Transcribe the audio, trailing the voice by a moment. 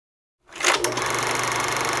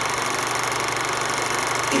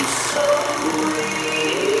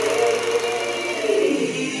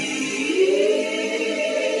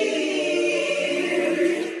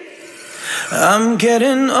I'm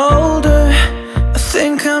getting older, I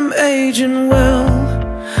think I'm aging well.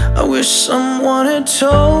 I wish someone had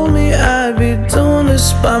told me I'd be doing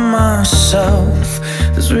this by myself.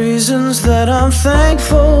 There's reasons that I'm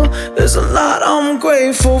thankful, there's a lot I'm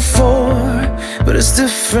grateful for, but it's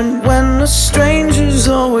different when a stranger's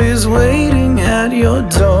always waiting at your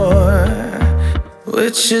door.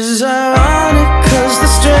 Which is ironic, cause the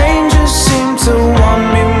strangers seem to want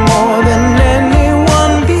me more than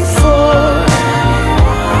anyone before.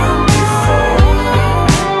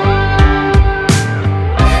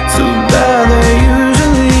 Too bad they're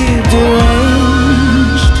usually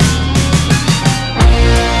deranged.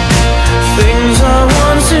 Things I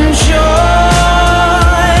once enjoyed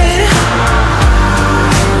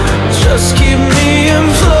just keep me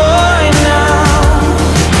employed now.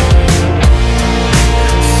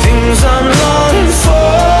 Things I'm longing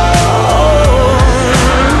for,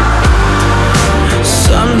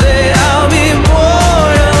 someday I'll be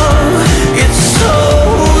bored of. It's so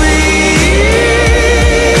weird.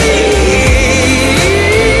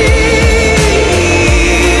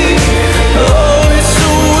 Oh, it's so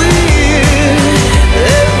weird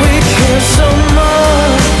that we care so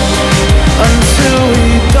much until we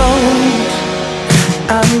don't.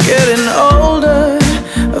 I'm getting older,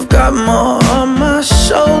 I've got more on my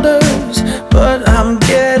shoulders, but I'm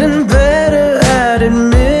getting better at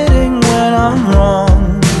admitting when I'm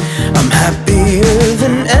wrong. I'm happier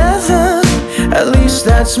than ever, at least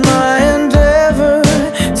that's my endeavor,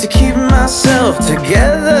 to keep myself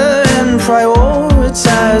together and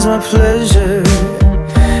prioritize my pleasure.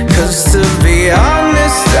 Cause to be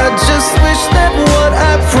honest, I just wish that what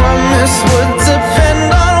I promised would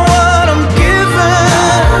depend on what I'm given.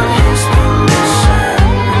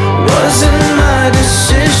 Wasn't my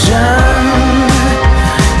decision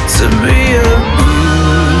to be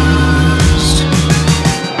abused.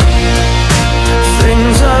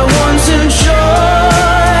 Things I once enjoyed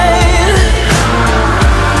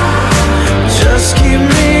just keep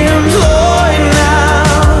me employed now.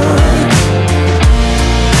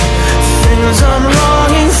 Things I'm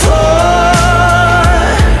longing for,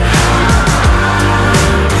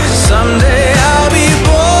 someday I'll be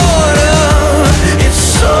bored of. It's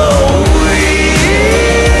so weird,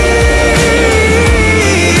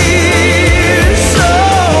 so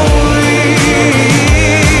weird.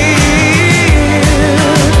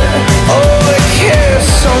 Oh, I care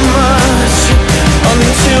so much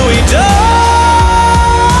until we die.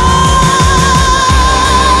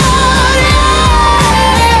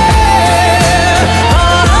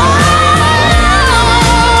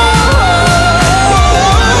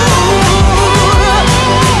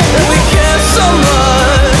 We care so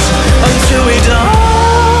much until we don't.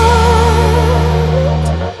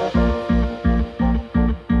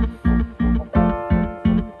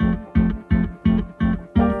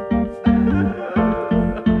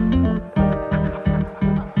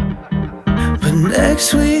 But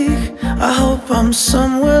next week, I hope I'm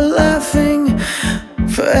somewhere laughing.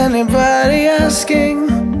 For anybody asking,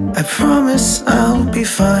 I promise I'll be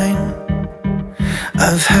fine.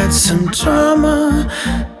 I've had some drama,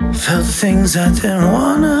 felt things I didn't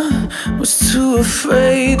wanna, was too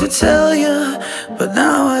afraid to tell ya, but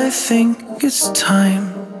now I think it's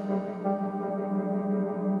time.